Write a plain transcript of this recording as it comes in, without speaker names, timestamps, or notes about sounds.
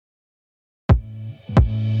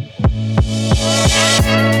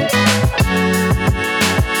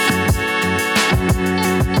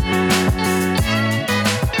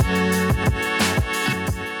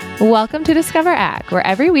Welcome to Discover Ag, where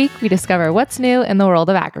every week we discover what's new in the world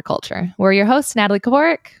of agriculture. We're your hosts, Natalie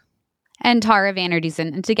Kaporik and Tara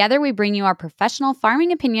Vanderdusen, and together we bring you our professional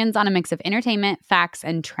farming opinions on a mix of entertainment, facts,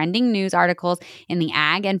 and trending news articles in the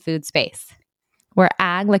ag and food space. We're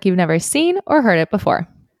ag like you've never seen or heard it before.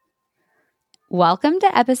 Welcome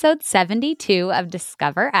to episode 72 of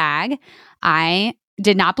Discover Ag. I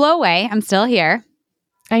did not blow away. I'm still here.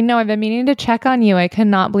 I know. I've been meaning to check on you. I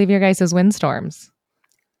cannot believe your guys' windstorms.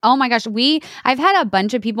 Oh my gosh, I've had a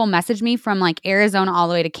bunch of people message me from like Arizona all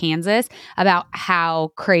the way to Kansas about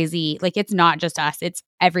how crazy, like it's not just us, it's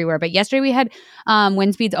everywhere. But yesterday we had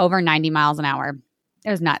wind speeds over 90 miles an hour. It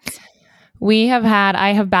was nuts.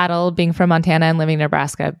 I have battled, being from Montana and living in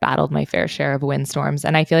Nebraska, I've battled my fair share of windstorms.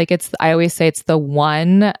 And I feel like I always say it's the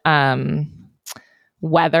one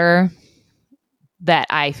weather that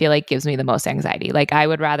I feel like gives me the most anxiety. Like I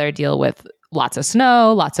would rather deal with lots of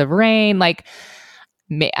snow, lots of rain, I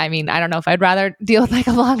don't know if I'd rather deal with like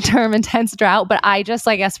a long-term intense drought, but I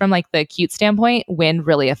guess from like the acute standpoint, wind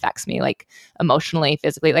really affects me like emotionally,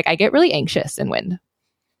 physically. Like I get really anxious in wind.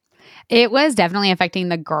 It was definitely affecting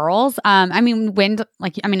the girls. Wind,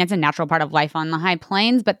 it's a natural part of life on the high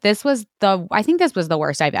plains, but I think this was the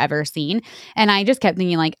worst I've ever seen. And I just kept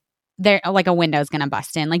thinking a window's going to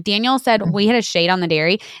bust in. Like Daniel said, we had a shade on the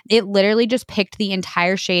dairy. It literally just picked the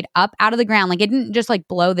entire shade up out of the ground. Like it didn't just like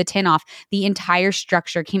blow the tin off. The entire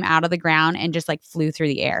structure came out of the ground and just like flew through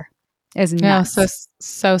the air. It was nuts. Yeah,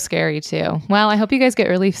 so scary too. Well, I hope you guys get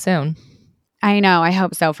relief soon. I know. I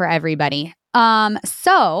hope so for everybody.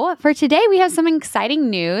 So for today, we have some exciting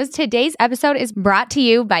news. Today's episode is brought to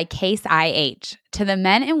you by Case IH. To the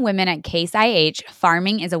men and women at Case IH,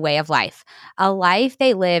 farming is a way of life, a life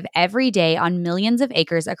they live every day on millions of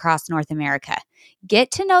acres across North America.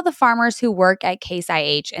 Get to know the farmers who work at Case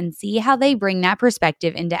IH and see how they bring that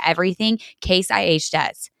perspective into everything Case IH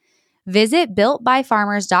does. Visit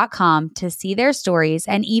builtbyfarmers.com to see their stories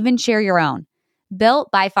and even share your own.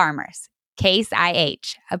 Built by Farmers. Case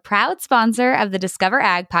IH, a proud sponsor of the Discover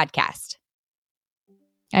Ag podcast.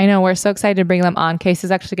 I know, we're so excited to bring them on. Case is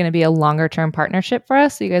actually going to be a longer term partnership for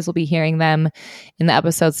us. So you guys will be hearing them in the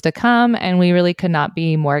episodes to come. And we really could not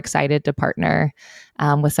be more excited to partner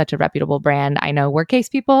with such a reputable brand. I know we're Case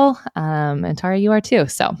people, and Tara, you are too.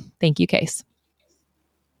 So thank you, Case.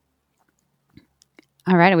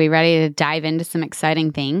 All right. Are we ready to dive into some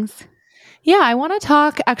exciting things? Yeah, I want to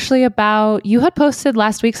talk actually about, you had posted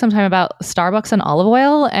last week sometime about Starbucks and olive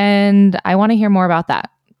oil, and I want to hear more about that.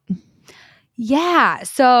 Yeah,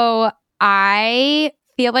 so I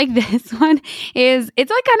feel like this one it's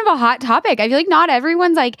like kind of a hot topic. I feel like not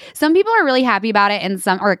everyone's like, some people are really happy about it and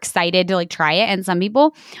some are excited to like try it, and some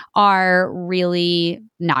people are really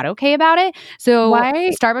not okay about it. So why do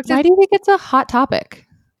you think it's a hot topic?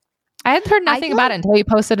 I had heard nothing about it until you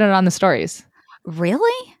posted it on the stories.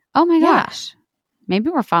 Really? Oh my gosh. Maybe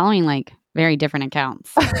we're following like very different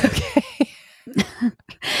accounts. Okay.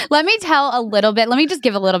 Let me just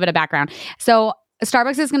give a little bit of background. So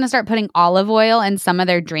Starbucks is going to start putting olive oil in some of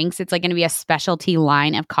their drinks. It's like going to be a specialty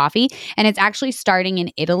line of coffee. And it's actually starting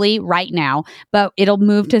in Italy right now, but it'll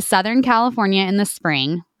move to Southern California in the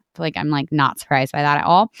spring. I feel like I'm like not surprised by that at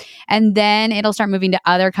all. And then it'll start moving to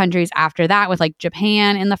other countries after that, with like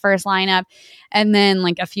Japan in the first lineup and then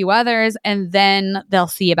like a few others. And then they'll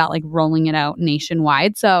see about like rolling it out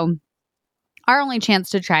nationwide. So our only chance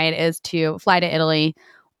to try it is to fly to Italy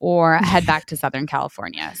or head back to Southern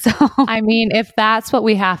California. So, I mean, if that's what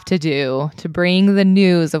we have to do to bring the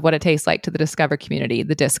news of what it tastes like to the Discover community,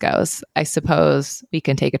 the discos, I suppose we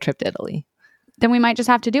can take a trip to Italy. Then we might just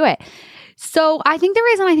have to do it. So I think the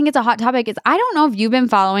reason I think it's a hot topic is I don't know if you've been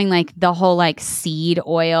following like the whole like seed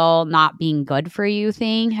oil not being good for you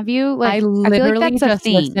thing. Have you? Like, I literally that's just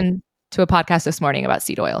listened to a podcast this morning about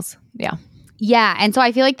seed oils. Yeah. Yeah. And so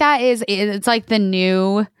I feel like it's like the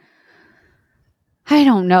new, I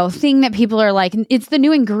don't know, thing that people are like, it's the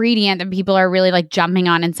new ingredient that people are really like jumping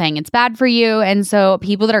on and saying it's bad for you. And so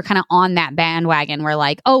people that are kind of on that bandwagon were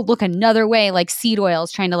like, oh, look, another way like seed oil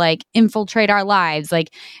is trying to like infiltrate our lives,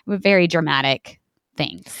 like very dramatic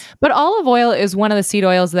things. But olive oil is one of the seed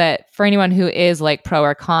oils that, for anyone who is like pro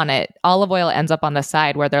or con it, olive oil ends up on the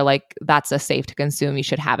side where they're like, that's a safe to consume. You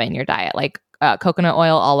should have it in your diet. Like coconut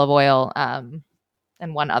oil, olive oil,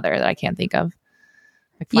 and one other that I can't think of.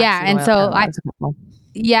 Yeah. And so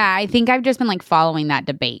I think I've just been like following that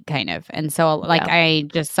debate kind of. And so like I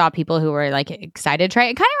just saw people who were like excited to try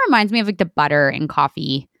it. It kind of reminds me of like the butter and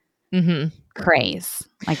coffee craze.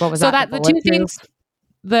 Like what was that? So the two things.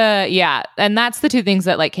 And that's the two things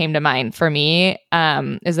that like came to mind for me,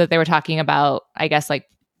 is that they were talking about, I guess, like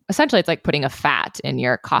essentially it's like putting a fat in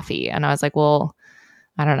your coffee. And I was like, well,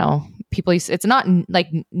 I don't know. It's not like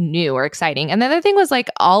new or exciting. And the other thing was like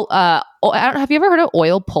have you ever heard of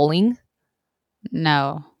oil pulling?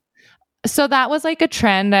 No. So that was like a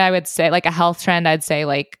trend, I would say, like a health trend, I'd say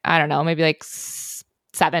like, I don't know, maybe like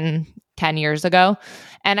 7-10 years ago.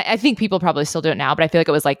 And I think people probably still do it now, but I feel like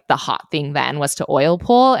it was like the hot thing then was to oil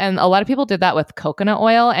pull. And a lot of people did that with coconut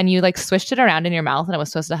oil, and you like swished it around in your mouth, and it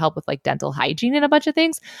was supposed to help with like dental hygiene and a bunch of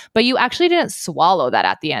things. But you actually didn't swallow that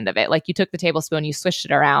at the end of it. Like you took the tablespoon, you swished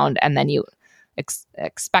it around, and then you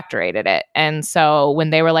expectorated it. And so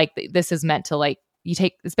when they were like, this is meant to like, it's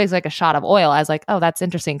basically like a shot of oil, I was like, oh, that's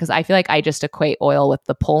interesting. Cause I feel like I just equate oil with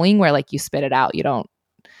the pulling, where like you spit it out, you don't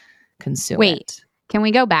consume it. Wait, can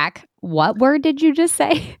we go back? What word did you just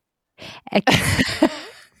say?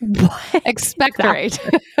 Expectorate.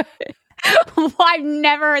 Well, I've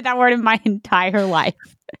never heard that word in my entire life.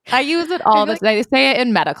 I use it all the time. I say it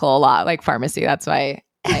in medical a lot, like pharmacy. That's why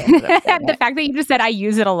the fact that you just said I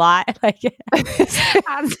use it a lot, like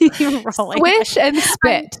swish and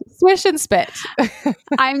spit. Swish and spit.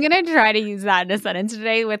 I'm gonna try to use that in a sentence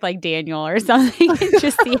today with like Daniel or something and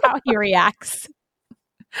just see how he reacts.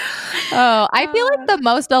 Oh, I feel like the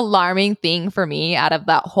most alarming thing for me out of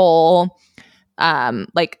that whole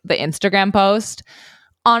like the Instagram post,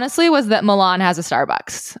 honestly, was that Milan has a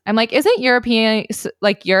Starbucks. I'm like, isn't Europe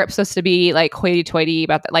supposed to be like hoity-toity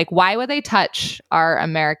about that? Like, why would they touch our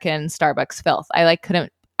American Starbucks filth?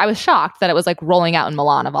 I was shocked that it was like rolling out in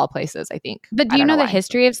Milan of all places, I think. But do you know the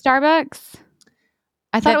history of Starbucks?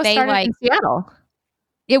 I thought it was started in Seattle.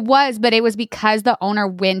 It was, but it was because the owner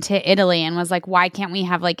went to Italy and was like, why can't we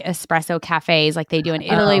have like espresso cafes like they do in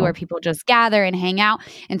Italy where people just gather and hang out?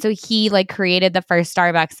 And so he like created the first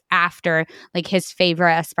Starbucks after like his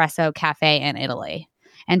favorite espresso cafe in Italy.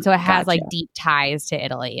 And so it has like deep ties to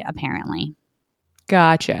Italy, apparently.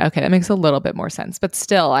 Gotcha. Okay, that makes a little bit more sense. But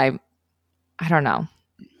still, I don't know.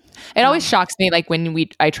 It always shocks me, like when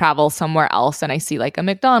I travel somewhere else and I see like a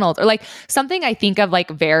McDonald's or like something I think of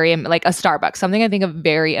like very like a Starbucks, something I think of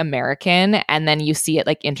very American, and then you see it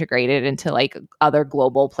like integrated into like other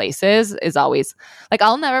global places is always like,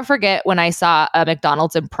 I'll never forget when I saw a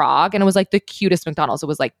McDonald's in Prague, and it was like the cutest McDonald's. It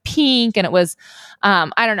was like pink, and it was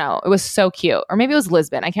I don't know, it was so cute. Or maybe it was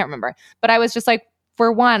Lisbon, I can't remember. But I was just like,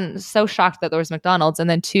 for one, so shocked that there was McDonald's, and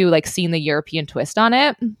then two, like seeing the European twist on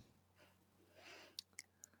it.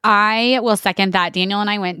 I will second that. Daniel and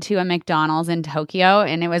I went to a McDonald's in Tokyo,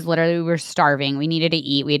 and it was literally, we were starving. We needed to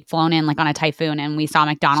eat. We had flown in like on a typhoon, and we saw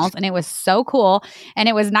McDonald's, and it was so cool. And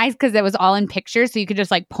it was nice because it was all in pictures, so you could just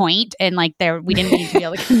like point, and like we didn't need to be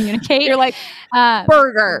able to communicate. You're like,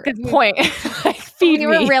 burger, point. Like, feed me.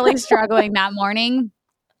 We were really struggling that morning.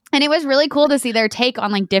 And it was really cool to see their take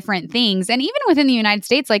on like different things. And even within the United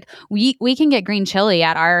States, like we can get green chili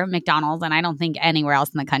at our McDonald's, and I don't think anywhere else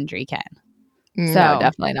in the country can. So, no,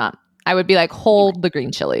 definitely not. I would be like, hold the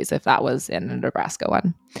green chilies if that was in a Nebraska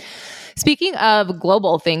one. Speaking of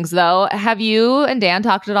global things, though, have you and Dan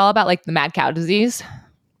talked at all about like the mad cow disease?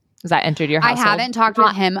 Has that entered your household? I haven't talked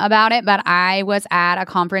with him about it, but I was at a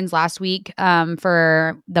conference last week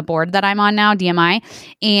for the board that I'm on now, DMI,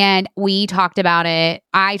 and we talked about it.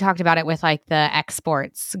 I talked about it with like the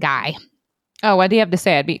exports guy. Oh, what do you have to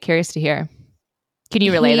say? I'd be curious to hear. Can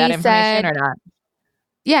you relay that information or not?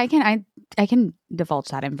 Yeah, I can. I can divulge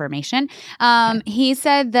that information. Okay. He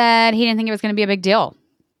said that he didn't think it was going to be a big deal.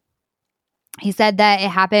 He said that it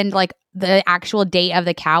happened like the actual date of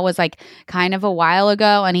the cow was like kind of a while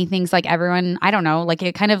ago, and he thinks like everyone, I don't know, like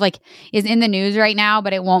it kind of like is in the news right now,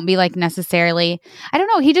 but it won't be like necessarily. I don't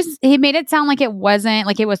know. He made it sound like it wasn't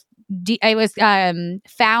like it was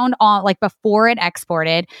found on like before it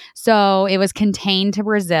exported, so it was contained to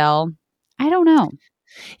Brazil. I don't know.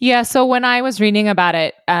 Yeah. So when I was reading about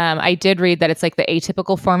it, I did read that it's like the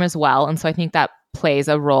atypical form as well. And so I think that plays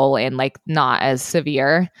a role in like not as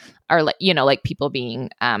severe or like, you know, like people being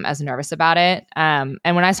as nervous about it. And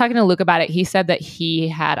when I was talking to Luke about it, he said that he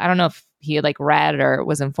had, I don't know if he had like read or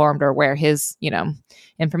was informed or where his, you know,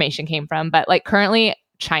 information came from, but like currently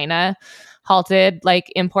China halted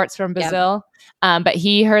like imports from Brazil. Yep. But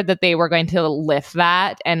he heard that they were going to lift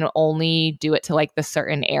that and only do it to like the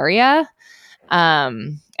certain area.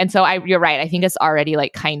 And so you're right. I think it's already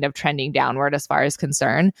like kind of trending downward as far as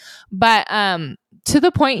concern. But to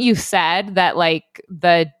the point you said that like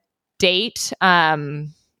the date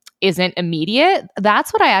isn't immediate.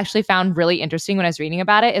 That's what I actually found really interesting when I was reading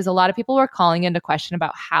about it, is a lot of people were calling into question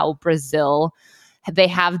about how Brazil, they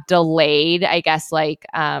have delayed, I guess, like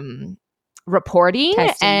reporting.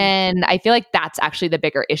 Testing. And I feel like that's actually the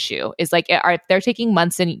bigger issue is like, if they're taking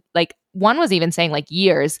months and like one was even saying like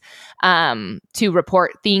years to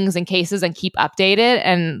report things and cases and keep updated,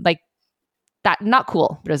 and like that, not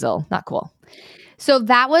cool, Brazil, not cool. So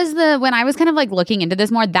that was when I was kind of like looking into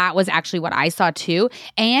this more, that was actually what I saw too.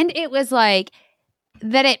 And it was like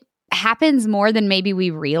that it happens more than maybe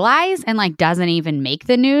we realize and like doesn't even make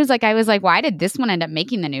the news. Like I was like, why did this one end up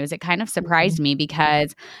making the news? It kind of surprised me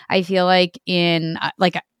because I feel like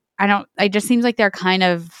it just seems like they're kind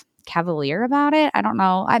of cavalier about it. I don't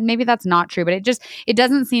know. Maybe that's not true, but it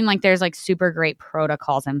doesn't seem like there's like super great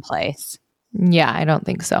protocols in place. Yeah, I don't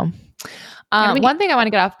think so. One thing I want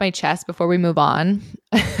to get off my chest before we move on,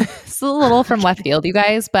 it's a little from left field, you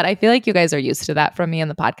guys, but I feel like you guys are used to that from me on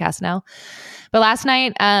the podcast now. But last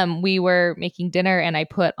night we were making dinner and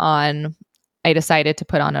I decided to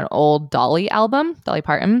put on an old Dolly album, Dolly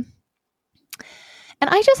Parton. And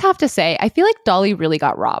I just have to say, I feel like Dolly really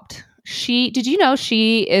got robbed. Did you know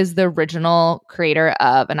she is the original creator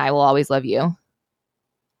of And I Will Always Love You?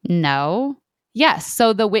 No. Yes.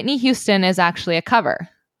 So the Whitney Houston is actually a cover.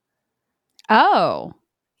 Oh.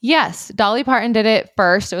 Yes. Dolly Parton did it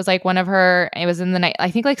first. It was like it was in the night, I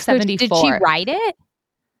think like 74. Did she write it?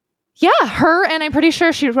 Yeah, her, and I'm pretty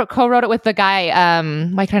sure she co-wrote it with the guy.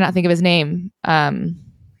 Why can I not think of his name? It's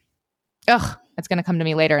going to come to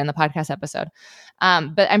me later in the podcast episode.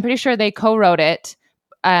 But I'm pretty sure they co-wrote it.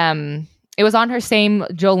 It was on her same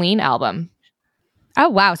Jolene album. Oh,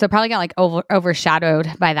 wow. So it probably got like overshadowed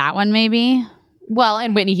by that one, maybe. Well,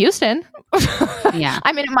 and Whitney Houston. Yeah.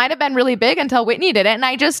 I mean, it might have been really big until Whitney did it. And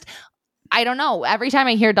I don't know. Every time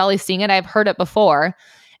I hear Dolly sing it, I've heard it before.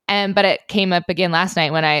 But it came up again last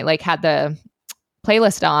night when I like had the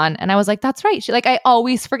playlist on and I was like, that's right. I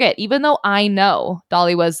always forget, even though I know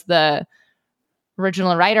Dolly was the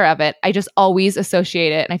original writer of it, I just always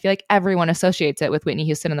associate it. And I feel like everyone associates it with Whitney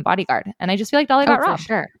Houston and The Bodyguard. And I just feel like Dolly got robbed.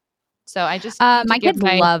 Sure. So I just, my kids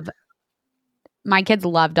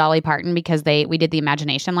love Dolly Parton because we did the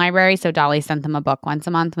Imagination Library. So Dolly sent them a book once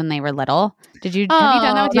a month when they were little. Have you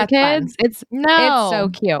done that with your kids? Fun. It's so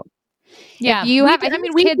cute. Yeah,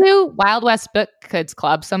 we do Wild West Book Kids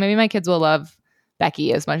Club, so maybe my kids will love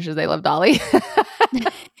Becky as much as they love Dolly.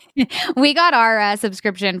 We got our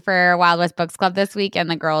subscription for Wild West Books Club this week, and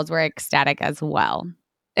the girls were ecstatic as well.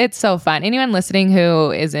 It's so fun. Anyone listening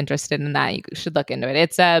who is interested in that, you should look into it.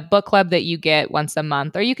 It's a book club that you get once a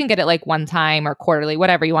month, or you can get it like one time or quarterly,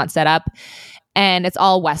 whatever you want set up. And it's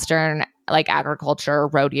all Western, like agriculture,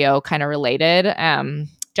 rodeo kind of related.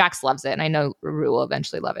 Jax loves it, and I know Ruru will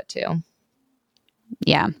eventually love it too.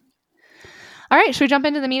 Yeah. All right, should we jump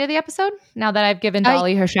into the meat of the episode now that I've given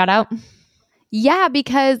Dolly her shout out? Yeah,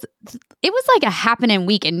 because it was like a happening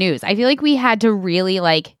week in news. I feel like we had to really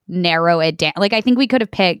like narrow it down. Like I think we could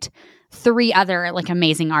have picked 3 other like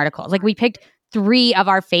amazing articles. Like we picked 3 of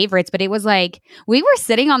our favorites, but it was like we were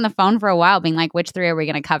sitting on the phone for a while being like, which 3 are we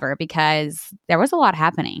going to cover? Because there was a lot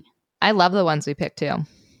happening. I love the ones we picked too.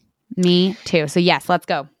 Me too. So yes, let's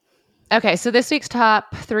go. Okay, so this week's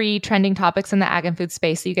top 3 trending topics in the ag and food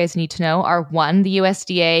space that you guys need to know are 1, the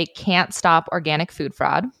USDA can't stop organic food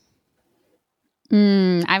fraud.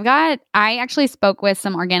 I actually spoke with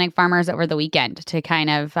some organic farmers over the weekend to kind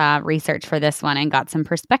of research for this one and got some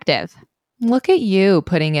perspective. Look at you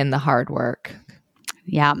putting in the hard work.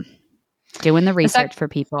 Yeah, doing the research for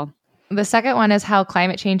people. The second one is how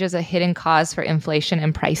climate change is a hidden cause for inflation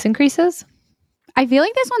and price increases. I feel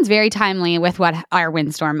like this one's very timely with what our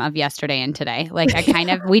windstorm of yesterday and today. Like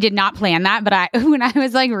we did not plan that, but when I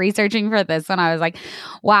was like researching for this one, I was like,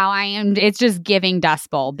 wow, it's just giving Dust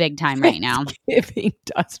Bowl big time right now. Giving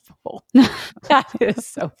Dust Bowl. That is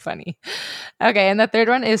so funny. Okay. And the third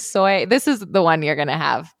one is soy. This is the one you're going to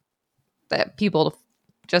have that people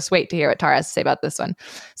just wait to hear what Tara has to say about this one.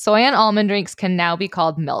 Soy and almond drinks can now be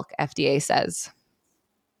called milk, FDA says.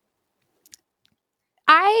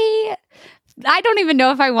 I don't even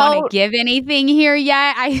know if I want to give anything here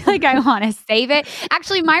yet. I want to save it.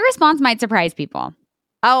 Actually, my response might surprise people.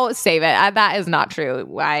 Oh, save it. That is not true.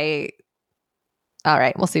 All right.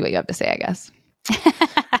 We'll see what you have to say, I guess.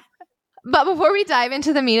 But before we dive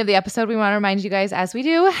into the meat of the episode, we want to remind you guys, as we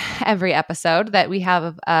do every episode, that we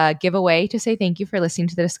have a giveaway to say thank you for listening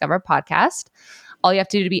to the Discover podcast. All you have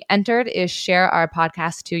to do to be entered is share our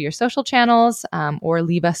podcast to your social channels or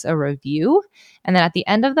leave us a review. And then at the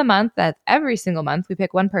end of the month, every single month, we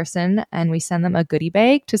pick one person and we send them a goodie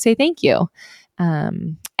bag to say thank you.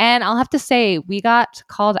 And I'll have to say, we got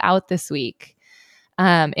called out this week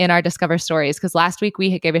in our Discover stories, because last week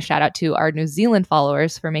we gave a shout out to our New Zealand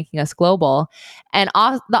followers for making us global. And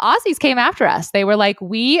the Aussies came after us. They were like,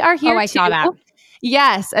 we are here I saw that.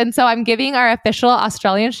 Yes. And so I'm giving our official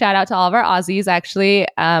Australian shout out to all of our Aussies. Actually,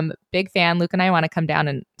 big fan. Luke and I want to come down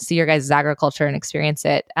and see your guys' agriculture and experience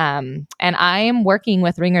it. And I am working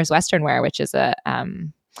with Ringers Western Wear, which is a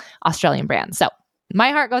Australian brand. So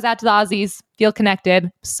my heart goes out to the Aussies. Feel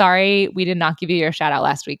connected. Sorry, we did not give you your shout out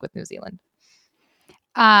last week with New Zealand.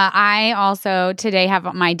 I also today have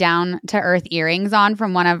my down to earth earrings on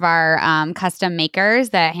from one of our custom makers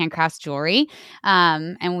that handcrafts jewelry.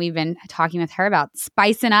 And we've been talking with her about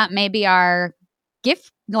spicing up maybe our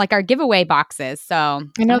our giveaway boxes. So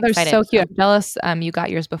I know they're so cute. I'm jealous you got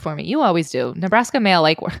yours before me. You always do. Nebraska Mail,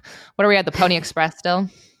 like what are we at, the Pony Express still?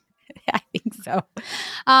 I think so.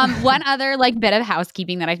 One other bit of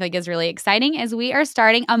housekeeping that I feel like is really exciting is we are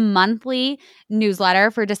starting a monthly newsletter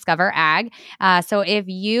for Discover Ag. So if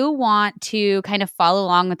you want to kind of follow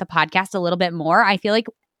along with the podcast a little bit more, I feel like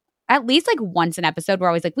at least once an episode, we're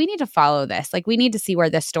always we need to follow this. We need to see where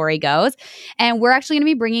this story goes. And we're actually going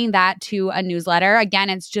to be bringing that to a newsletter. Again,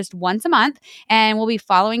 it's just once a month. And we'll be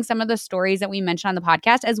following some of the stories that we mentioned on the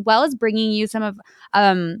podcast, as well as bringing you some of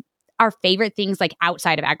our favorite things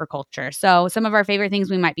outside of agriculture. So some of our favorite things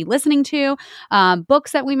we might be listening to,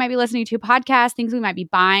 books that we might be listening to, podcasts, things we might be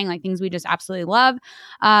buying, things we just absolutely love,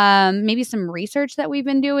 maybe some research that we've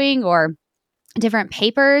been doing or different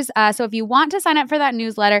papers. So if you want to sign up for that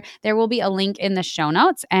newsletter, there will be a link in the show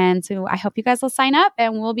notes. And so I hope you guys will sign up,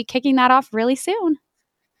 and we'll be kicking that off really soon.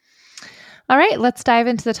 All right, let's dive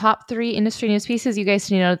into the top 3 industry news pieces you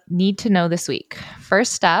guys need to know this week.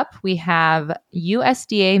 First up, we have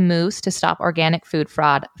USDA moves to stop organic food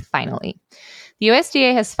fraud finally. The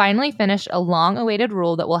USDA has finally finished a long-awaited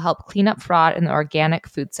rule that will help clean up fraud in the organic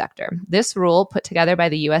food sector. This rule, put together by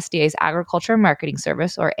the USDA's Agriculture Marketing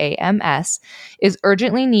Service, or AMS, is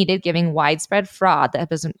urgently needed given widespread fraud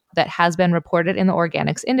that has been reported in the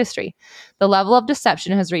organics industry. The level of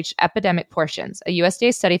deception has reached epidemic portions. A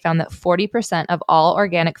USDA study found that 40% of all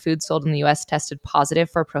organic food sold in the U.S. tested positive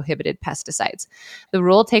for prohibited pesticides. The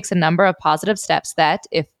rule takes a number of positive steps that,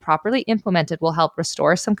 if properly implemented, will help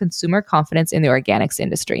restore some consumer confidence in the organics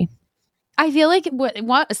industry. I feel like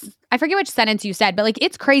I forget which sentence you said, but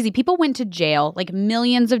it's crazy. People went to jail,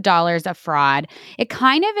 millions of dollars of fraud. It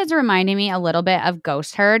kind of is reminding me a little bit of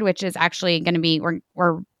Ghost Herd, which is actually going to be,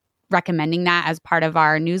 we're recommending that as part of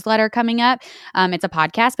our newsletter coming up. It's a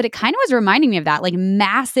podcast, but it kind of was reminding me of that,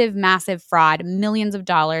 massive, massive fraud, millions of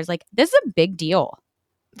dollars. This is a big deal.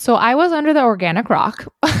 So I was under the organic rock.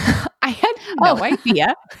 I had no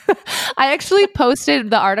idea. I actually posted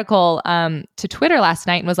the article to Twitter last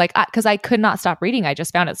night and was because I could not stop reading. I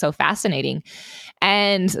just found it so fascinating.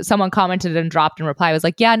 And someone commented and dropped in reply, was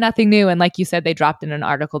yeah, nothing new. And like you said, they dropped in an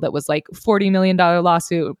article that was $40 million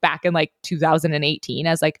lawsuit back in 2018.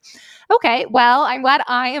 I was okay, well, I'm glad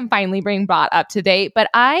I am finally being brought up to date. But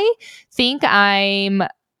I think why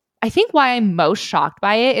I'm most shocked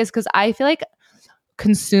by it is because I feel like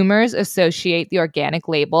consumers associate the organic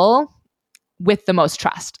label with the most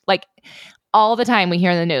trust. All the time we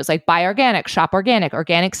hear in the news, buy organic, shop organic,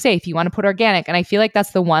 organic safe, you want to put organic. And I feel like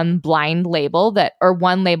that's the one label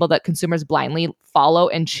that consumers blindly follow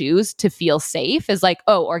and choose to feel safe is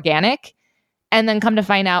organic. And then come to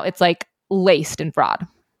find out it's laced in fraud.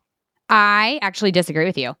 I actually disagree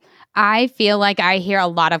with you. I feel like I hear a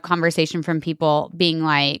lot of conversation from people being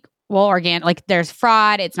well, organic, there's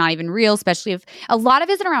fraud. It's not even real, especially if a lot of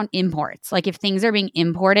it is around imports. If things are being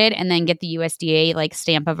imported and then get the USDA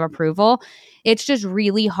stamp of approval, it's just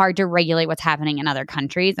really hard to regulate what's happening in other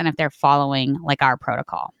countries and if they're following our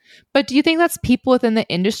protocol. But do you think that's people within the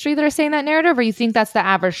industry that are saying that narrative, or you think that's the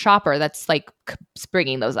average shopper that's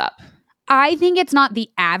bringing those up? I think it's not the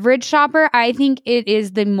average shopper. I think it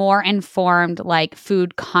is the more informed,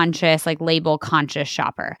 food conscious, label conscious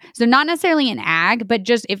shopper. So not necessarily an ag, but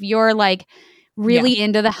just if you're really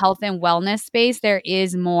into the health and wellness space, there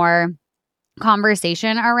is more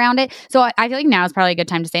conversation around it. So I feel like now is probably a good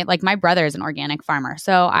time to say it. My brother is an organic farmer.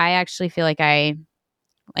 So I actually feel like I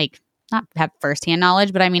not have firsthand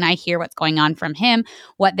knowledge, but I mean, I hear what's going on from him,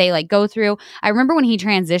 what they go through. I remember when he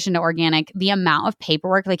transitioned to organic, the amount of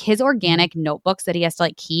paperwork, his organic notebooks that he has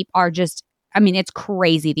to keep are just, I mean, it's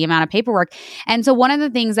crazy the amount of paperwork. And so one of the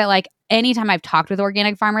things that anytime I've talked with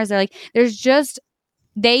organic farmers, they're there's just,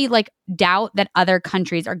 they doubt that other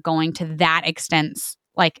countries are going to that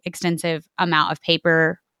extensive amount of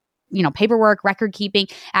paperwork, record keeping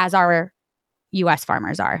as our US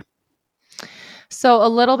farmers are. So a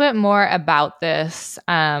little bit more about this.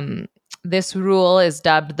 This rule is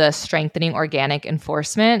dubbed the Strengthening Organic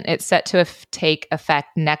Enforcement. It's set to take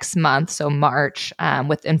effect next month, so March,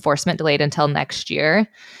 with enforcement delayed until next year.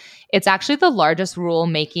 It's actually the largest rule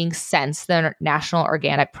making since the National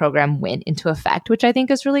Organic Program went into effect, which I think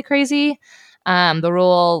is really crazy. The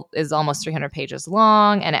rule is almost 300 pages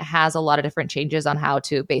long, and it has a lot of different changes on how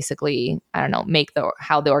to basically, I don't know, make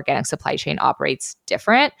how the organic supply chain operates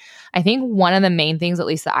different. I think one of the main things, at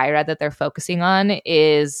least that I read, that they're focusing on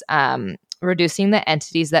is reducing the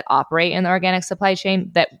entities that operate in the organic supply chain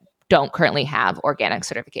that don't currently have organic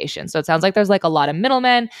certification. So it sounds like there's like a lot of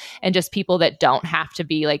middlemen and just people that don't have to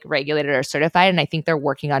be like regulated or certified. And I think they're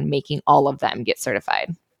working on making all of them get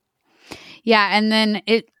certified. Yeah. And then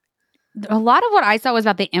a lot of what I saw was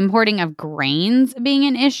about the importing of grains being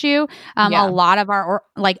an issue. A lot of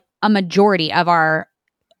a majority of our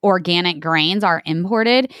organic grains are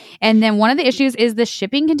imported. And then one of the issues is the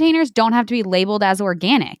shipping containers don't have to be labeled as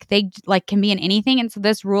organic. They can be in anything. And so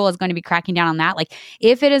this rule is going to be cracking down on that. Like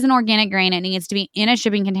if it is an organic grain, it needs to be in a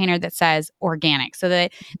shipping container that says organic, so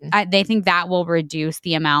that they think that will reduce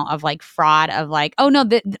the amount of like fraud of like, oh no,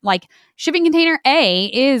 like shipping container A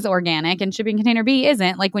is organic and shipping container B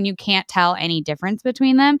isn't, like when you can't tell any difference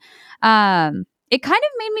between them. It kind of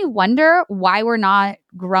made me wonder why we're not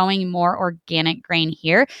growing more organic grain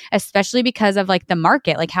here, especially because of like the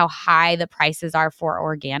market, like how high the prices are for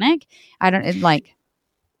organic. So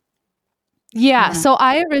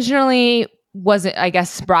I originally wasn't, I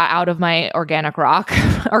guess, brought out of my organic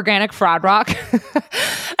fraud rock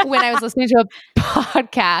when I was listening to a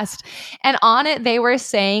podcast. And on it, they were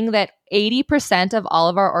saying that 80% of all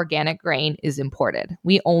of our organic grain is imported.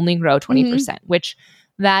 We only grow 20%, which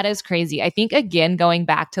that is crazy. I think, again, going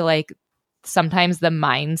back to like sometimes the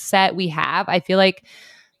mindset we have, I feel like,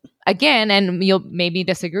 again, and you'll maybe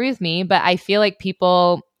disagree with me, but I feel like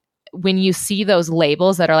people, when you see those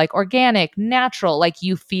labels that are like organic, natural, like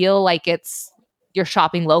you feel like you're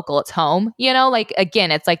shopping local, it's home, like,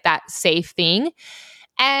 again, it's like that safe thing.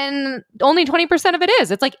 And only 20% of it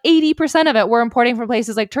is. It's like 80% of it we're importing from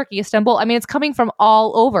places like Turkey, Istanbul. I mean, it's coming from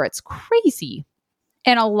all over. It's crazy.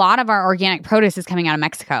 And a lot of our organic produce is coming out of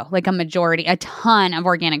Mexico, like a ton of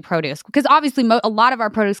organic produce, because obviously a lot of our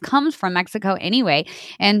produce comes from Mexico anyway.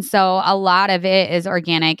 And so a lot of it is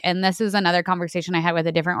organic. And this is another conversation I had with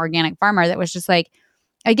a different organic farmer that was just like,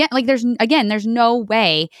 there's no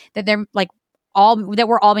way that they're like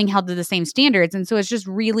we're all being held to the same standards. And so it's just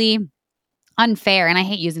really unfair. And I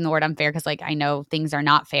hate using the word unfair because like I know things are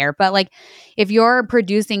not fair, but like if you're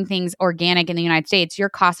producing things organic in the United States, your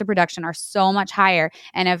costs of production are so much higher.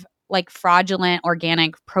 And if like fraudulent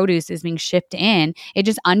organic produce is being shipped in, it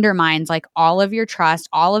just undermines like all of your trust,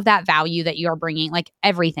 all of that value that you're bringing, like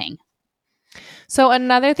everything. So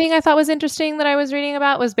another thing I thought was interesting that I was reading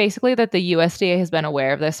about was basically that the USDA has been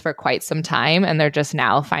aware of this for quite some time, and they're just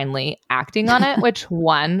now finally acting on it, which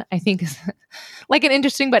one I think is like an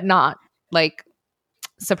interesting but not like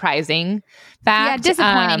surprising fact. Yeah,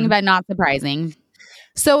 disappointing, but not surprising.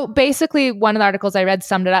 So basically, one of the articles I read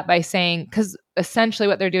summed it up by saying, because essentially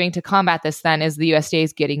what they're doing to combat this then is the USDA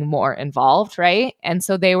is getting more involved, right? And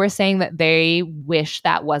so they were saying that they wish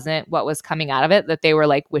that wasn't what was coming out of it, that they were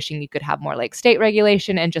like wishing you could have more like state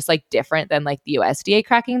regulation and just like different than like the USDA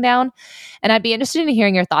cracking down. And I'd be interested in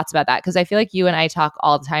hearing your thoughts about that, because I feel like you and I talk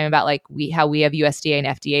all the time about like how we have USDA and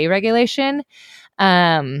FDA regulation.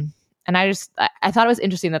 And I thought it was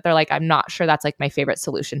interesting that they're like, I'm not sure that's like my favorite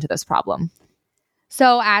solution to this problem.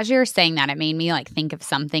 So as you're saying that, it made me like think of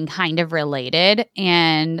something kind of related.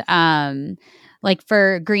 And like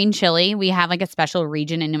for green chili, we have like a special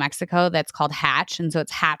region in New Mexico that's called Hatch. And so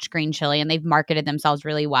it's Hatch green chili, and they've marketed themselves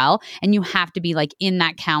really well. And you have to be like in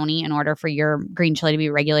that county in order for your green chili to be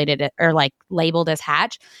regulated or like labeled as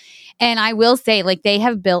Hatch. And I will say, like, they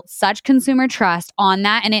have built such consumer trust on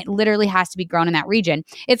that, and it literally has to be grown in that region.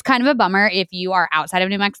 It's kind of a bummer if you are outside of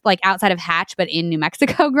New Mexico, like outside of Hatch, but in New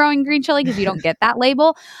Mexico growing green chili, because you don't get that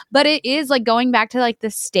label. But it is like going back to like the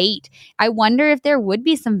state. I wonder if there would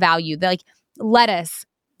be some value, like lettuce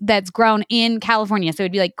that's grown in California. So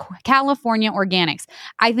it'd be like California organics.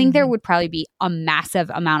 I think there would probably be a massive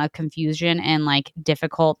amount of confusion and like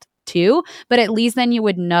difficult too. But at least then you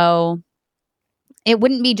would know. It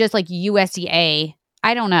wouldn't be just like USDA.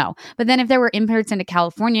 I don't know. But then if there were imports into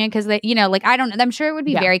California, because they, like, I don't know, I'm sure it would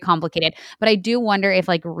be very complicated. But I do wonder if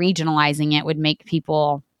like regionalizing it would make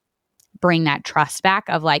people bring that trust back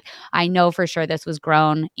of like, I know for sure this was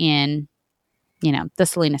grown in, the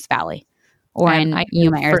Salinas Valley or in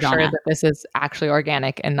Yuma, Arizona. For sure that this is actually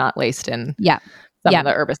organic and not laced in some of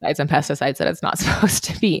the herbicides and pesticides that it's not supposed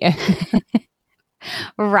to be in.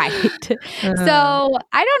 Right. So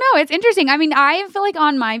I don't know. It's interesting. I mean, I feel like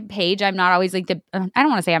on my page, I'm not always like I don't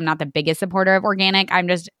want to say I'm not the biggest supporter of organic. I'm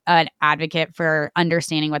just an advocate for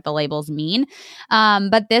understanding what the labels mean.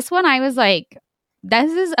 But this one, I was like,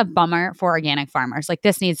 this is a bummer for organic farmers. Like,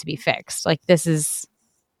 this needs to be fixed. Like, this is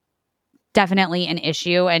definitely an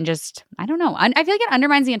issue, and just, I don't know. I feel like it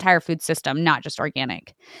undermines the entire food system, not just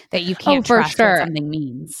organic, that you can't for trust sure. what something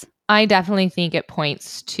means. I definitely think it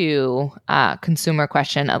points to consumer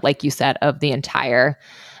question, like you said, of the entire,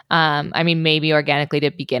 I mean, maybe organically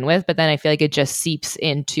to begin with, but then I feel like it just seeps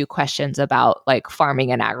into questions about like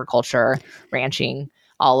farming and agriculture, ranching,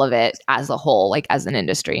 all of it as a whole, like as an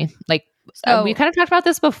industry. Like we kind of talked about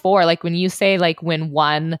this before, like when you say like when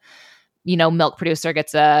one, milk producer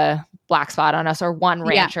gets a black spot on us, or one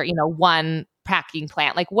rancher, one packing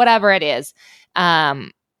plant, like whatever it is,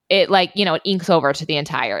 it like, it inks over to the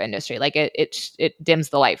entire industry. Like it dims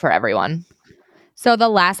the light for everyone. So the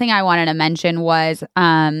last thing I wanted to mention was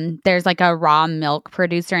there's like a raw milk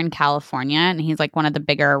producer in California, and he's like one of the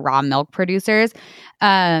bigger raw milk producers.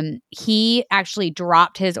 He actually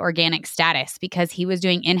dropped his organic status because he was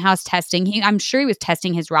doing in-house testing. I'm sure he was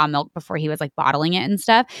testing his raw milk before he was like bottling it and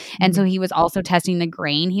stuff. And so he was also testing the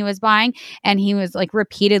grain he was buying, and he was like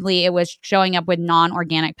repeatedly, it was showing up with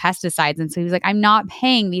non-organic pesticides. And so he was like, I'm not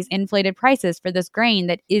paying these inflated prices for this grain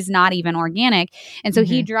that is not even organic. And so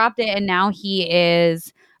he dropped it, and now he is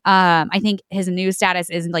I think his new status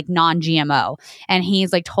is like non-GMO, and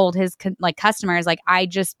he's like told his customers like,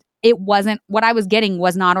 it wasn't what I was getting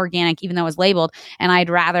was not organic, even though it was labeled, and I'd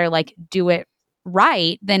rather like do it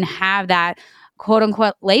right than have that quote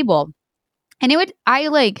unquote label. And I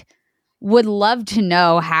would love to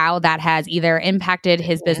know how that has either impacted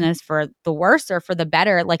his business for the worse or for the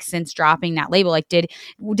better, like since dropping that label. Like did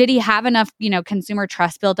he have enough, consumer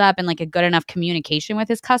trust built up and like a good enough communication with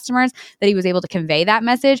his customers that he was able to convey that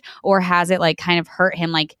message, or has it like kind of hurt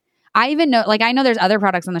him? Like I know there's other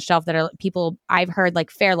products on the shelf that are I've heard like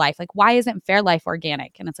Fairlife, like why isn't Fairlife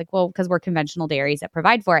organic? And it's like, well, because we're conventional dairies that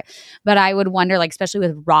provide for it. But I would wonder, like, especially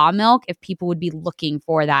with raw milk, if people would be looking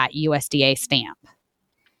for that USDA stamp.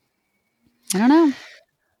 I don't know.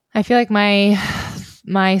 I feel like my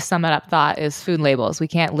sum it up thought is food labels. We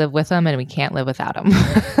can't live with them, and we can't live without them.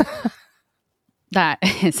 That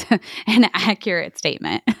is an accurate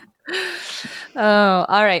statement. Oh,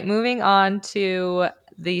 all right. Moving on to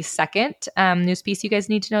the second news piece you guys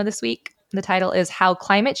need to know this week. The title is How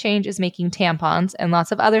Climate Change is Making Tampons and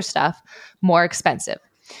Lots of Other Stuff More Expensive.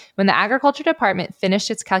 When the Agriculture Department finished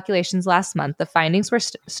its calculations last month, the findings were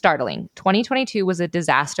startling. 2022 was a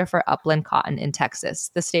disaster for upland cotton in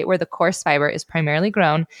Texas, the state where the coarse fiber is primarily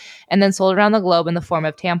grown and then sold around the globe in the form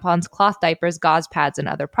of tampons, cloth diapers, gauze pads, and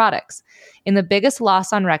other products. In the biggest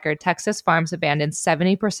loss on record, Texas farms abandoned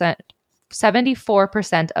 74%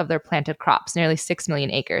 of their planted crops, nearly 6 million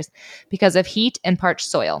acres, because of heat and parched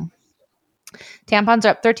soil. Tampons are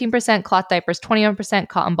up 13%, cloth diapers 21%,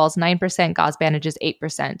 cotton balls 9%, gauze bandages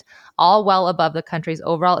 8%, all well above the country's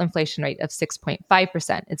overall inflation rate of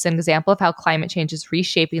 6.5%. It's an example of how climate change is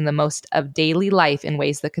reshaping the most of daily life in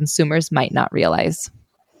ways that consumers might not realize.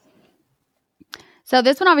 So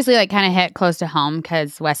this one obviously like kind of hit close to home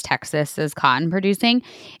because West Texas is cotton producing.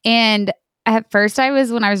 And at first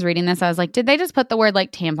when I was reading this, I was like, did they just put the word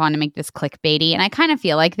like tampon to make this clickbaity? And I kind of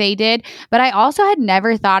feel like they did. But I also had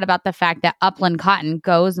never thought about the fact that upland cotton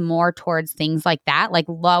goes more towards things like that, like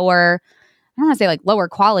lower, I don't want to say like lower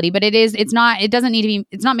quality, but it's not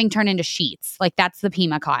being turned into sheets. Like that's the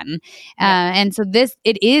Pima cotton. Yeah. And so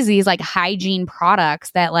it is these like hygiene products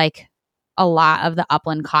that like a lot of the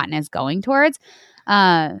upland cotton is going towards.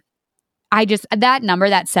 That number,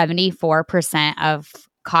 that 74% of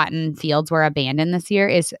cotton fields were abandoned this year,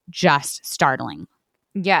 is just startling.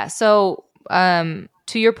 Yeah. So to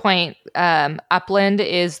your point, upland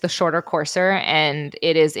is the shorter, coarser, and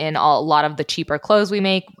it is in a lot of the cheaper clothes we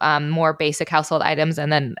make, more basic household items,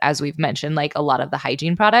 and then, as we've mentioned, like a lot of the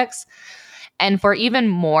hygiene products. And for even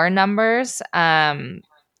more numbers,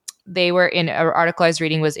 they were in an article I was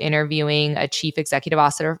reading was interviewing a chief executive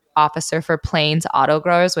officer for Plains Auto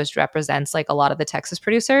Growers, which represents like a lot of the Texas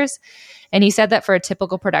producers. And he said that for a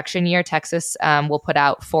typical production year, Texas will put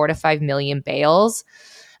out 4 to 5 million bales.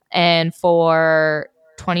 And for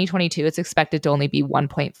 2022, it's expected to only be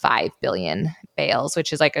 1.5 billion bales,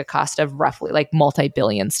 which is like a cost of roughly like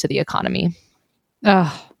multi-billions to the economy.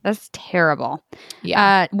 Oh, that's terrible.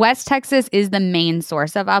 Yeah. West Texas is the main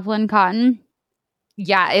source of upland cotton.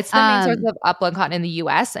 Yeah, it's the main source of upland cotton in the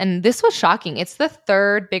U.S. And this was shocking. It's the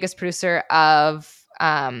third biggest producer of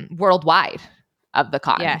worldwide of the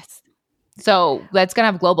cotton. Yes. So that's going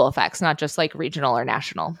to have global effects, not just like regional or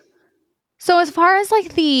national. So as far as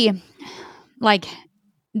like the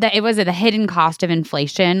it was the hidden cost of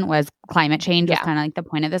inflation was climate change was kind of like the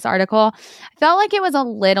point of this article. I felt like it was a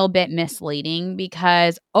little bit misleading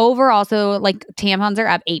because overall, so like tampons are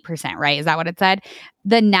up 8%, right? Is that what it said?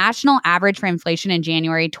 The national average for inflation in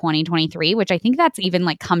January 2023, which I think that's even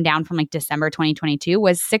like come down from like December 2022,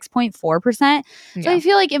 was 6.4%. So I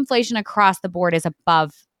feel like inflation across the board has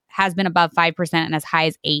been above 5% and as high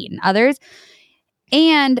as 8% in others.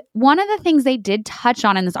 And one of the things they did touch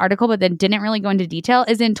on in this article, but then didn't really go into detail,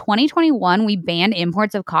 is in 2021, we banned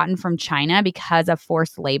imports of cotton from China because of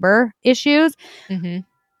forced labor issues. Mm-hmm.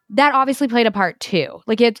 That obviously played a part too.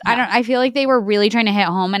 Like I feel like they were really trying to hit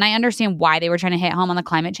home, and I understand why they were trying to hit home on the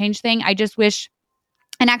climate change thing. I just wish.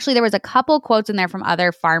 And actually, there was a couple quotes in there from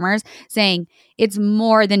other farmers saying it's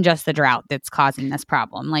more than just the drought that's causing this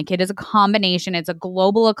problem. Like it is a combination. It's a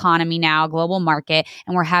global economy now, global market,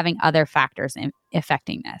 and we're having other factors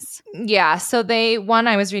affecting this. Yeah. So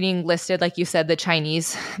I was reading listed, like you said, the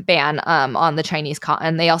Chinese ban on the Chinese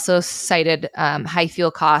cotton. They also cited high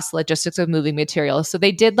fuel costs, logistics of moving materials. So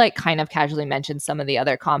they did like kind of casually mention some of the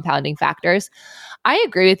other compounding factors. I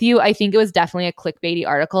agree with you. I think it was definitely a clickbaity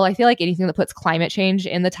article. I feel like anything that puts climate change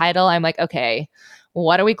in the title, I'm like, okay,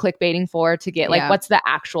 what are we clickbaiting for to get like, what's the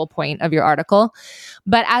actual point of your article?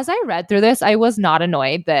 But as I read through this, I was not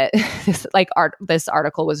annoyed that this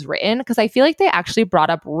article was written because I feel like they actually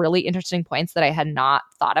brought up really interesting points that I had not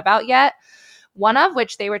thought about yet. One of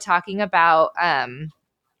which they were talking about,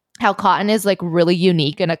 how cotton is like really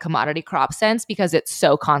unique in a commodity crop sense because it's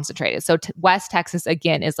so concentrated. So West Texas,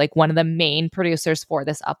 again, is like one of the main producers for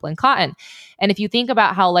this upland cotton. And if you think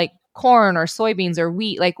about how like corn or soybeans or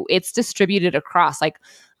wheat, like it's distributed across like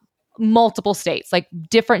multiple states, like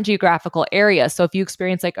different geographical areas. So if you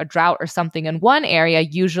experience like a drought or something in one area,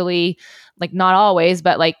 usually, like not always,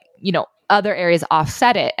 but like, other areas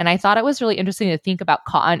offset it. And I thought it was really interesting to think about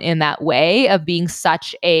cotton in that way of being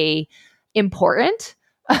such a important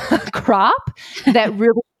crop that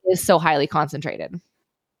really is so highly concentrated.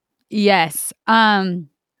 Yes. Something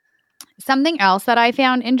else that I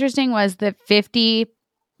found interesting was that 50%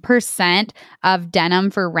 of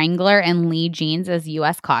denim for Wrangler and Lee jeans is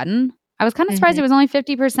U.S. cotton. I was kind of surprised it was only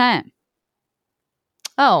 50%.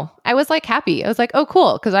 Oh, I was like happy. I was like, oh,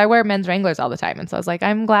 cool. Because I wear men's Wranglers all the time. And so I was like,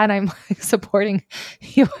 I'm glad I'm like, supporting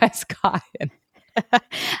U.S. cotton.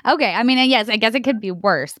 Okay. I mean, yes, I guess it could be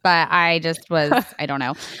worse, but I don't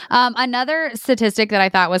know. Another statistic that I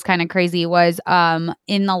thought was kind of crazy was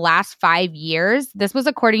in the last 5 years, this was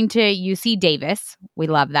according to UC Davis. We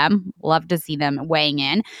love them. Love to see them weighing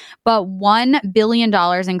in. But $1 billion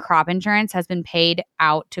in crop insurance has been paid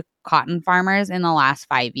out to cotton farmers in the last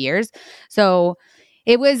 5 years. So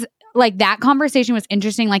it was like that conversation was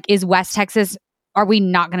interesting. Like, is West Texas are we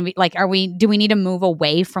not going to be like, do we need to move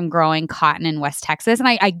away from growing cotton in West Texas? And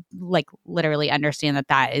I like literally understand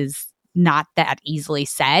that is not that easily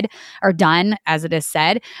said or done as it is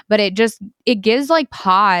said, but it gives like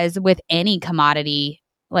pause with any commodity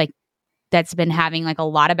like that's been having like a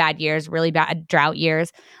lot of bad years, really bad drought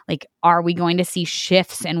years. Like, are we going to see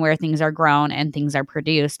shifts in where things are grown and things are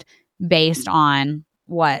produced based on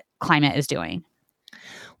what climate is doing?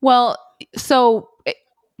 Well, so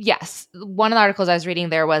yes, one of the articles I was reading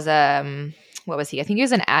there was what was he? I think he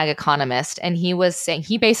was an ag economist, and he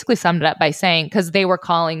basically summed it up by saying, because they were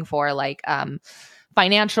calling for like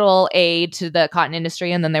financial aid to the cotton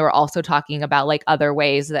industry, and then they were also talking about like other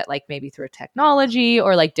ways that like maybe through technology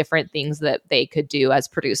or like different things that they could do as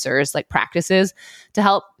producers, like practices to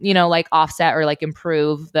help like offset or like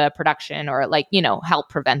improve the production or like help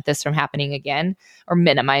prevent this from happening again or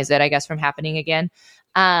minimize it, I guess, from happening again.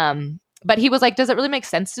 But he was like, does it really make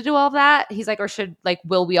sense to do all of that? He's like, or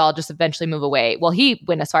will we all just eventually move away? Well, he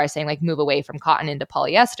went as far as saying like move away from cotton into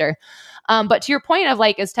polyester. But to your point of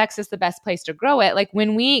like, is Texas the best place to grow it? Like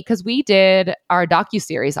because we did our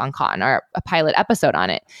docuseries on cotton, a pilot episode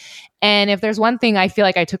on it. And if there's one thing I feel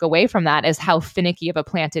like I took away from that is how finicky of a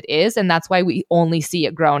plant it is. And that's why we only see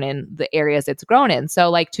it grown in the areas it's grown in.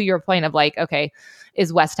 So like to your point of like, okay,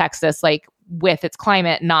 is West Texas like with its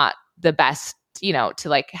climate not the best to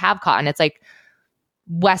like have cotton? It's like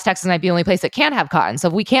West Texas might be the only place that can have cotton. So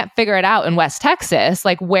if we can't figure it out in West Texas,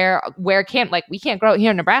 like where can like we can't grow it here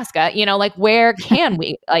in Nebraska, like where can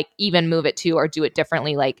we like even move it to or do it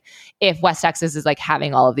differently? Like if West Texas is like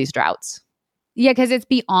having all of these droughts. Yeah, because it's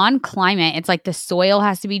beyond climate. It's like the soil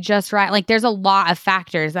has to be just right. Like there's a lot of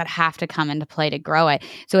factors that have to come into play to grow it.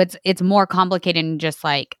 So it's more complicated than just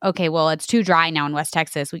like, okay, well, it's too dry now in West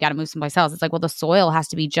Texas. We got to move someplace else. It's like, well, the soil has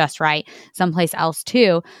to be just right someplace else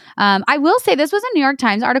too. I will say this was a New York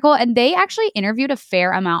Times article, and they actually interviewed a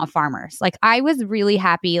fair amount of farmers. Like I was really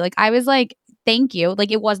happy. Like I was like, thank you.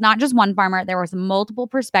 Like, it was not just one farmer. There was multiple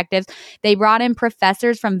perspectives. They brought in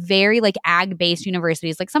professors from very like ag-based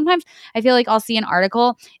universities. Like sometimes I feel like I'll see an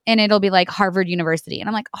article and it'll be like Harvard University. And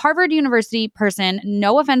I'm like, Harvard University person,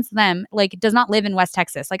 no offense to them, like does not live in West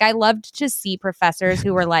Texas. Like I loved to see professors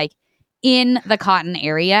who were like in the cotton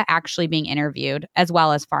area actually being interviewed as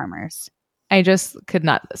well as farmers. I just could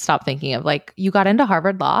not stop thinking of like, you got into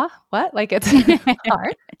Harvard Law? What? Like it's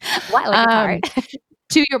hard. What? Like it's hard.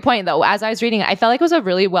 To your point though, as I was reading it, I felt like it was a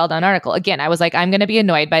really well done article. Again, I was like, I'm going to be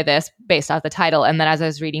annoyed by this based off the title. And then as I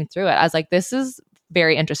was reading through it, I was like, this is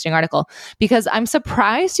very interesting article because I'm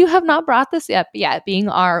surprised you have not brought this up yet, being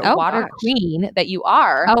our water queen that you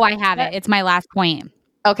are. Oh, I have it. It's my last point.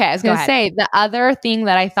 Okay, I was going to say the other thing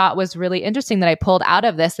that I thought was really interesting that I pulled out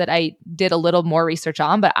of this that I did a little more research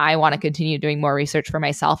on, but I want to continue doing more research for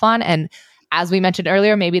myself on. And as we mentioned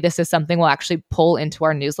earlier, maybe this is something we'll actually pull into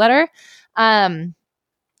our newsletter.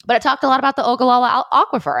 But it talked a lot about the Ogallala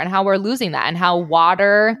Aquifer and how we're losing that and how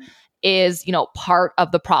water is, you know, part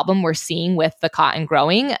of the problem we're seeing with the cotton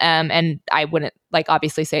growing. And I wouldn't like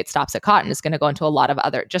obviously say it stops at cotton. It's going to go into a lot of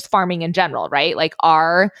other just farming in general, right? Like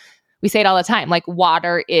we say it all the time, like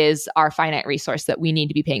water is our finite resource that we need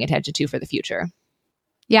to be paying attention to for the future.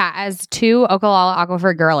 Yeah, as two Ogallala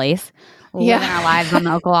Aquifer girlies living our lives on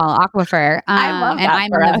the Ogallala Aquifer. I love that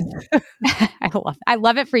I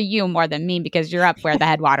love it for you more than me because you're up where the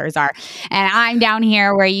headwaters are. And I'm down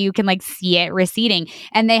here where you can like see it receding.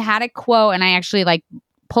 And they had a quote, and I actually like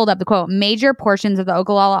pulled up the quote, major portions of the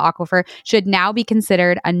Ogallala Aquifer should now be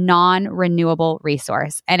considered a non-renewable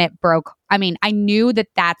resource. And it broke, I mean, I knew that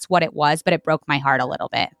that's what it was, but it broke my heart a little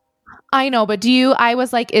bit. I know, but I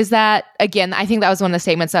was like, is that, again, I think that was one of the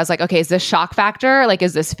statements that I was like, okay, is this shock factor? Like,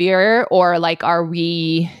 is this fear? Or like, are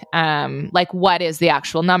we, like, what is the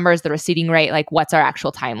actual numbers, the receding rate? Like, what's our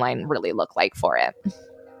actual timeline really look like for it?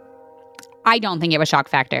 I don't think it was shock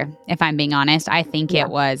factor, if I'm being honest. I think it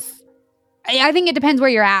was, I think it depends where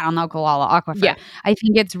you're at on the Ogallala Aquifer. Yeah. I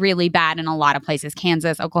think it's really bad in a lot of places.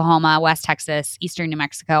 Kansas, Oklahoma, West Texas, Eastern New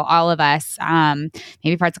Mexico, all of us,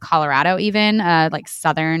 maybe parts of Colorado even, like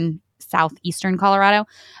southeastern Colorado.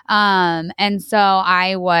 And so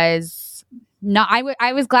I was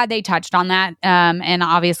glad they touched on that. And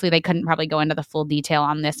obviously they couldn't probably go into the full detail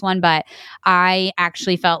on this one, but I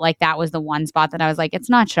actually felt like that was the one spot that I was like, it's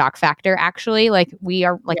not shock factor. Actually, like we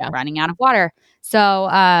are like running out of water. So,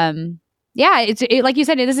 yeah, it's like you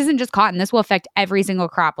said, this isn't just cotton. This will affect every single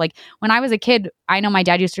crop. Like when I was a kid, I know my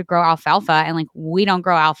dad used to grow alfalfa, and like we don't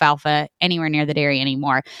grow alfalfa anywhere near the dairy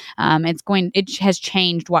anymore. It has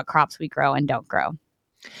changed what crops we grow and don't grow.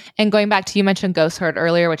 And going back to, you mentioned ghost herd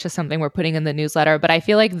earlier, which is something we're putting in the newsletter, but I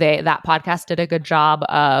feel like that podcast did a good job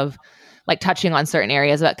of like touching on certain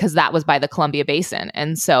areas because that was by the Columbia Basin.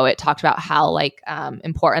 And so it talked about how like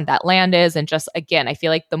important that land is. And just, again, I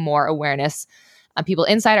feel like the more awareness people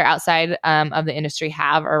inside or outside of the industry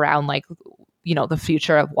have around like, you know, the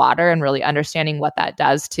future of water and really understanding what that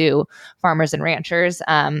does to farmers and ranchers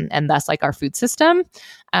and thus like our food system,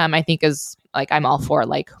 I think is like, I'm all for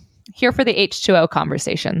like here for the H2O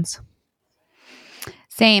conversations.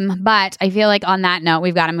 Same. But I feel like on that note,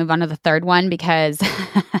 we've got to move on to the third one because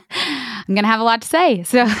I'm going to have a lot to say.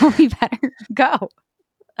 So we better go.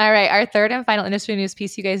 All right, our third and final industry news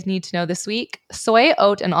piece you guys need to know this week. Soy,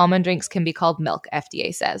 oat, and almond drinks can be called milk,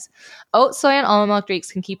 FDA says. Oat, soy, and almond milk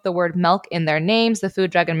drinks can keep the word milk in their names, the Food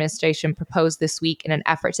Drug Administration proposed this week in an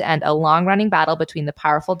effort to end a long-running battle between the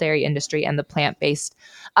powerful dairy industry and the plant-based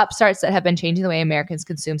upstarts that have been changing the way Americans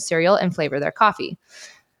consume cereal and flavor their coffee.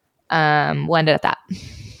 We'll end it at that.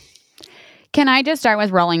 Can I just start with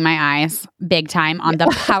rolling my eyes big time on the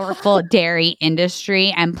powerful dairy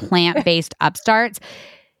industry and plant-based upstarts?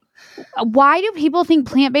 Why do people think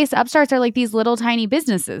plant-based upstarts are like these little tiny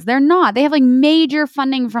businesses? They're not. They have like major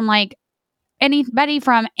funding from like anybody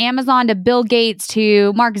from Amazon to Bill Gates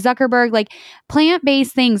to Mark Zuckerberg. Like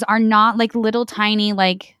plant-based things are not like little tiny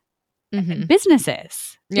like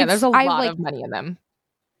businesses. Yeah, there's a lot of money in them.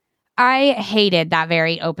 I hated that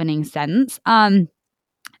very opening sentence.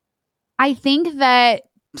 I think that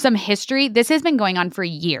some history, this has been going on for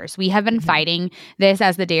years. We have been fighting this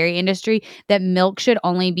as the dairy industry, that milk should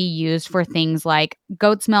only be used for things like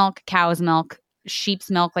goat's milk, cow's milk, sheep's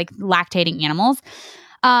milk, like lactating animals.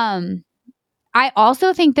 I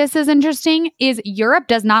also think this is interesting is Europe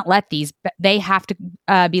does not let these, they have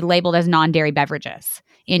to be labeled as non-dairy beverages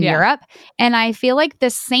in Europe. And I feel like the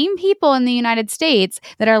same people in the United States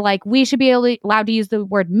that are like, we should be allowed to use the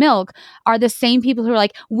word milk are the same people who are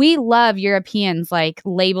like, we love Europeans like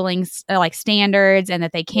labeling like standards and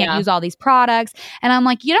that they can't use all these products. And I'm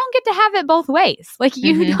like, you don't get to have it both ways. Like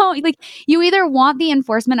you don't, like you either want the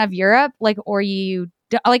enforcement of Europe, like, or you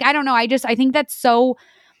like, I don't know. I think that's so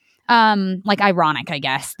like ironic, I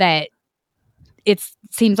guess, that it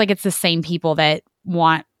seems like it's the same people that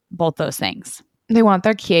want both those things. They want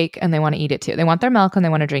their cake and they want to eat it too. They want their milk and they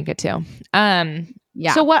want to drink it too.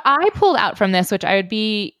 So what I pulled out from this, which I would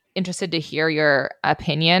be interested to hear your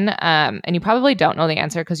opinion, and you probably don't know the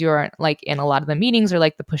answer because you weren't like in a lot of the meetings or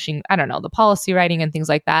like the pushing, I don't know, the policy writing and things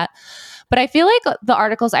like that. But I feel like the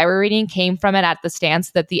articles I were reading came from it at the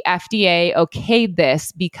stance that the FDA okayed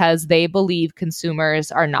this because they believe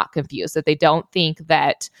consumers are not confused, that they don't think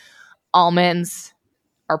that almonds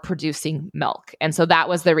are producing milk. And so that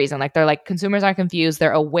was the reason. Like they're like, consumers are confused.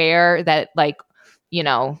 They're aware that like, you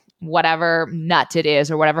know, whatever nut it is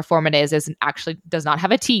or whatever form it is actually does not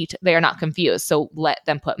have a teat. They are not confused. So let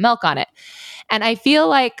them put milk on it. And I feel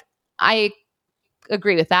like I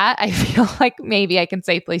agree with that. I feel like maybe I can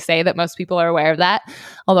safely say that most people are aware of that.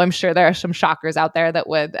 Although I'm sure there are some shockers out there that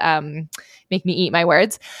would make me eat my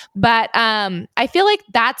words. But I feel like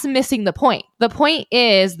that's missing the point. The point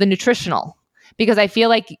is the nutritional. Because I feel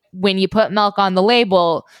like when you put milk on the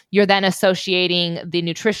label, you're then associating the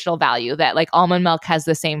nutritional value that like almond milk has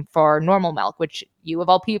the same for normal milk, which you of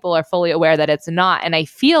all people are fully aware that it's not. And I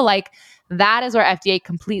feel like that is where FDA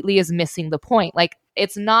completely is missing the point. Like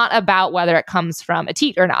it's not about whether it comes from a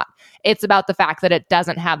teat or not. It's about the fact that it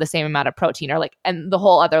doesn't have the same amount of protein or like, and the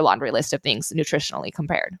whole other laundry list of things nutritionally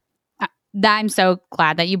compared. I'm so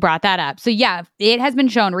glad that you brought that up. So yeah, it has been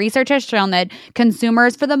shown, research has shown that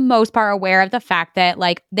consumers for the most part are aware of the fact that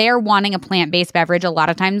like they're wanting a plant-based beverage a lot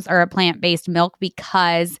of times or a plant-based milk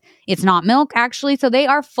because it's not milk actually. So they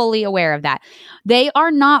are fully aware of that. They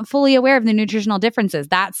are not fully aware of the nutritional differences.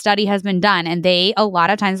 That study has been done and they a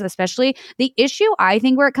lot of times, especially the issue I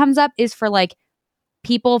think where it comes up is for like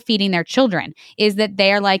people feeding their children is that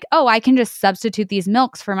they're like, oh, I can just substitute these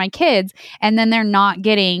milks for my kids. And then they're not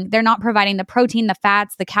providing the protein, the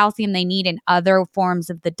fats, the calcium they need in other forms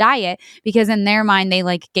of the diet because in their mind, they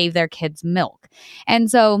like gave their kids milk. And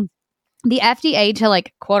so the FDA to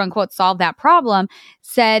like quote unquote solve that problem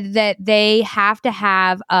said that they have to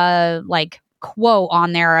have a like quote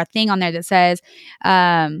on there or a thing on there that says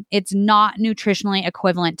it's not nutritionally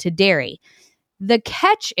equivalent to dairy. The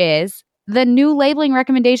catch is the new labeling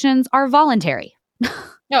recommendations are voluntary.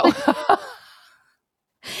 No.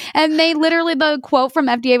 And they literally, the quote from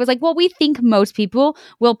FDA was like, well, we think most people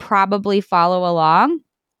will probably follow along.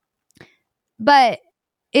 But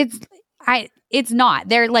it's not.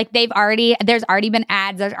 They're like, there's already been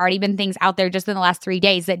ads, there's already been things out there just in the last 3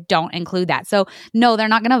 days that don't include that. So no, they're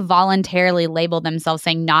not going to voluntarily label themselves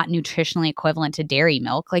saying not nutritionally equivalent to dairy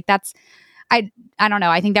milk. Like that's, I don't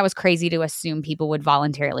know. I think that was crazy to assume people would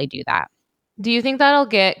voluntarily do that. Do you think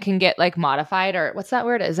can get like modified or what's that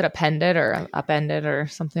word? Is it appended or upended or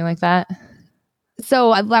something like that?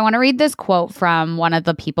 So I want to read this quote from one of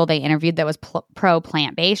the people they interviewed that was pro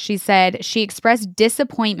plant-based. She said she expressed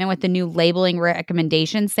disappointment with the new labeling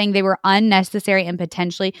recommendations, saying they were unnecessary and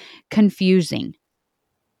potentially confusing.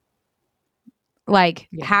 Like,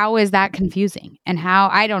 how is that confusing? And how,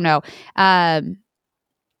 I don't know.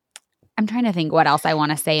 I'm trying to think what else I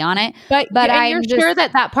want to say on it. But you're sure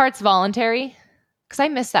that part's voluntary? Because I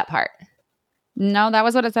missed that part. No, that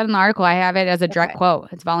was what it said in the article. I have it as a direct quote.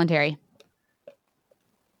 It's voluntary.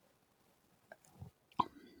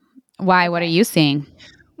 Why? What are you seeing?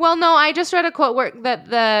 Well, no, I just read a quote where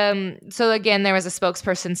so again, there was a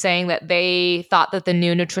spokesperson saying that they thought that the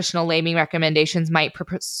new nutritional labeling recommendations might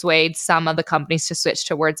persuade some of the companies to switch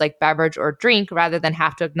to words like beverage or drink rather than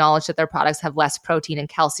have to acknowledge that their products have less protein and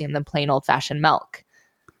calcium than plain old-fashioned milk.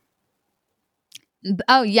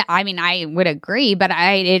 Oh, yeah. I mean, I would agree, but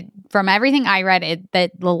from everything I read,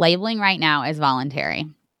 that the labeling right now is voluntary.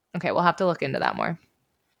 Okay, we'll have to look into that more.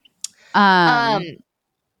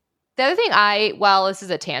 The other thing this is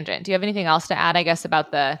a tangent. Do you have anything else to add, I guess,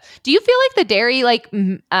 about do you feel like the dairy, like,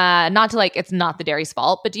 it's not the dairy's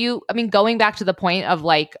fault, but going back to the point of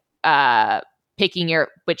like picking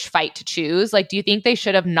which fight to choose, like, do you think they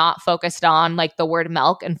should have not focused on like the word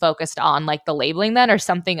milk and focused on like the labeling then or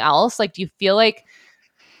something else? Like, do you feel like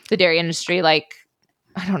the dairy industry, like,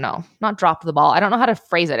 I don't know, not dropped the ball. I don't know how to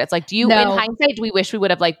phrase it. It's like, in hindsight, do we wish we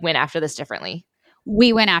would have like went after this differently?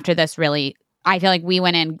 We went after this really I feel like we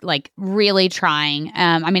went in like really trying.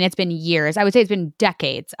 I mean, it's been years. I would say it's been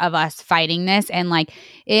decades of us fighting this. And like,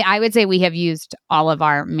 I would say we have used all of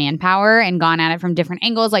our manpower and gone at it from different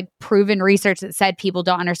angles, like proven research that said people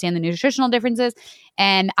don't understand the nutritional differences.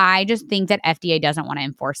 And I just think that FDA doesn't want to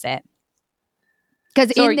enforce it.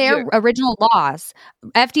 Because in their original laws,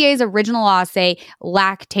 FDA's original laws say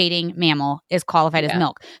lactating mammal is qualified as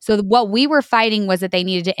milk. So what we were fighting was that they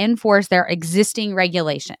needed to enforce their existing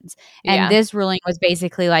regulations. And this ruling was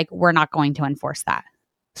basically like, we're not going to enforce that.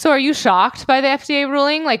 So are you shocked by the FDA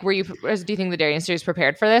ruling? Like, do you think the dairy industry is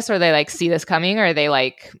prepared for this? Or they like see this coming? Or are they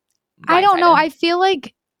like blindsided? I don't know. I feel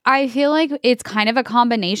like it's kind of a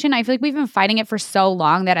combination. I feel like we've been fighting it for so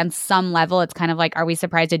long that on some level, it's kind of like, are we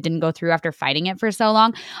surprised it didn't go through after fighting it for so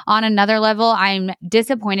long? On another level, I'm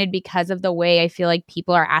disappointed because of the way I feel like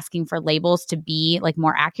people are asking for labels to be like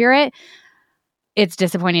more accurate. It's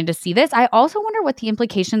disappointing to see this. I also wonder what the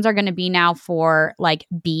implications are going to be now for like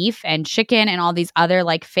beef and chicken and all these other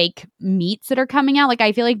like fake meats that are coming out. Like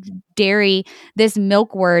I feel like dairy, this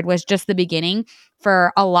milk word was just the beginning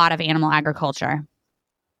for a lot of animal agriculture.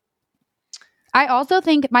 I also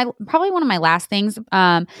think probably one of my last things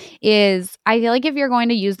is I feel like if you're going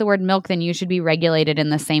to use the word milk, then you should be regulated in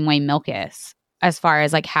the same way milk is, as far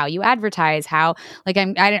as like how you advertise, how like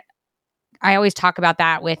I always talk about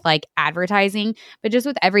that with like advertising, but just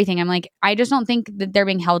with everything, I'm like, I just don't think that they're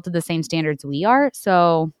being held to the same standards we are.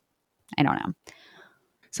 So I don't know.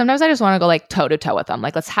 Sometimes I just want to go like toe to toe with them.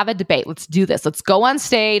 Like, let's have a debate. Let's do this. Let's go on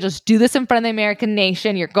stage. Let's do this in front of the American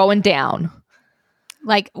nation. You're going down.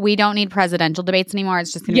 Like, we don't need presidential debates anymore.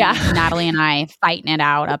 It's just going to be Natalie and I fighting it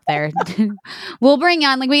out up there. We'll bring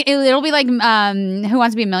on, like, it'll be like Who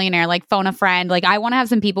Wants to Be a Millionaire? Like, phone a friend. Like, I want to have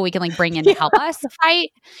some people we can, like, bring in to help us fight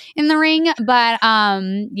in the ring. But, yeah.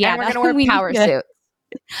 And we're going to wear power suits.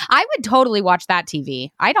 I would totally watch that TV.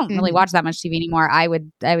 I don't really watch that much TV anymore. I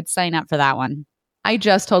would sign up for that one. I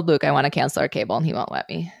just told Luke I want to cancel our cable, and he won't let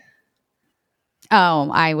me. Oh,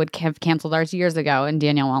 I would have canceled ours years ago, and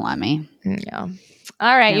Daniel won't let me. Yeah.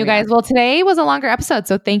 All right, you guys. Well, today was a longer episode,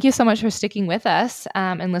 so thank you so much for sticking with us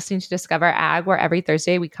and listening to Discover Ag, where every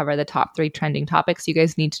Thursday we cover the top 3 trending topics you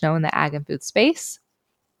guys need to know in the ag and food space.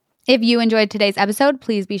 If you enjoyed today's episode,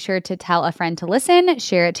 please be sure to tell a friend to listen,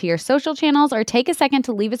 share it to your social channels, or take a second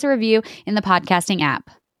to leave us a review in the podcasting app.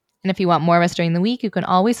 And if you want more of us during the week, you can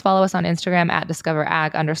always follow us on Instagram at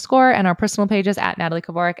 @DiscoverAg_ and our personal pages at Natalie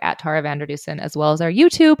Kavorik, at Tara Vanderdusen, as well as our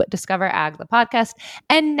YouTube, Discover Ag, the podcast,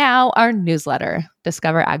 and now our newsletter,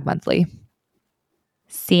 Discover Ag Monthly.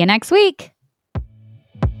 See you next week.